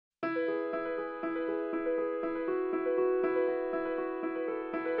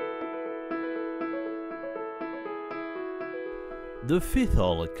The fifth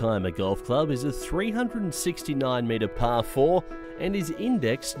hole at Kiama Golf Club is a 369 metre par 4 and is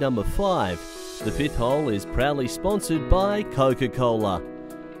index number 5. The fifth hole is proudly sponsored by Coca-Cola.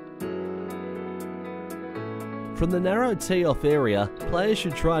 From the narrow tee-off area, players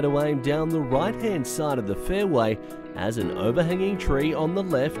should try to aim down the right-hand side of the fairway, as an overhanging tree on the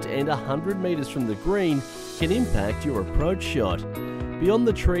left and 100 metres from the green can impact your approach shot. Beyond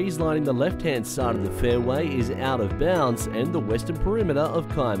the trees lining the left-hand side of the fairway is out of bounds and the western perimeter of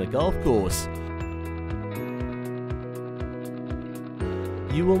Kiama Golf Course.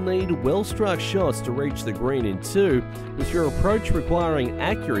 You will need well-struck shots to reach the green in 2, with your approach requiring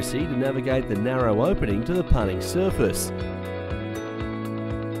accuracy to navigate the narrow opening to the putting surface.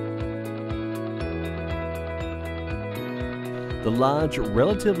 The large,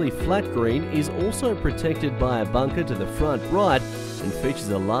 relatively flat green is also protected by a bunker to the front right and features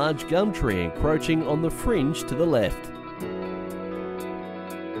a large gum tree encroaching on the fringe to the left.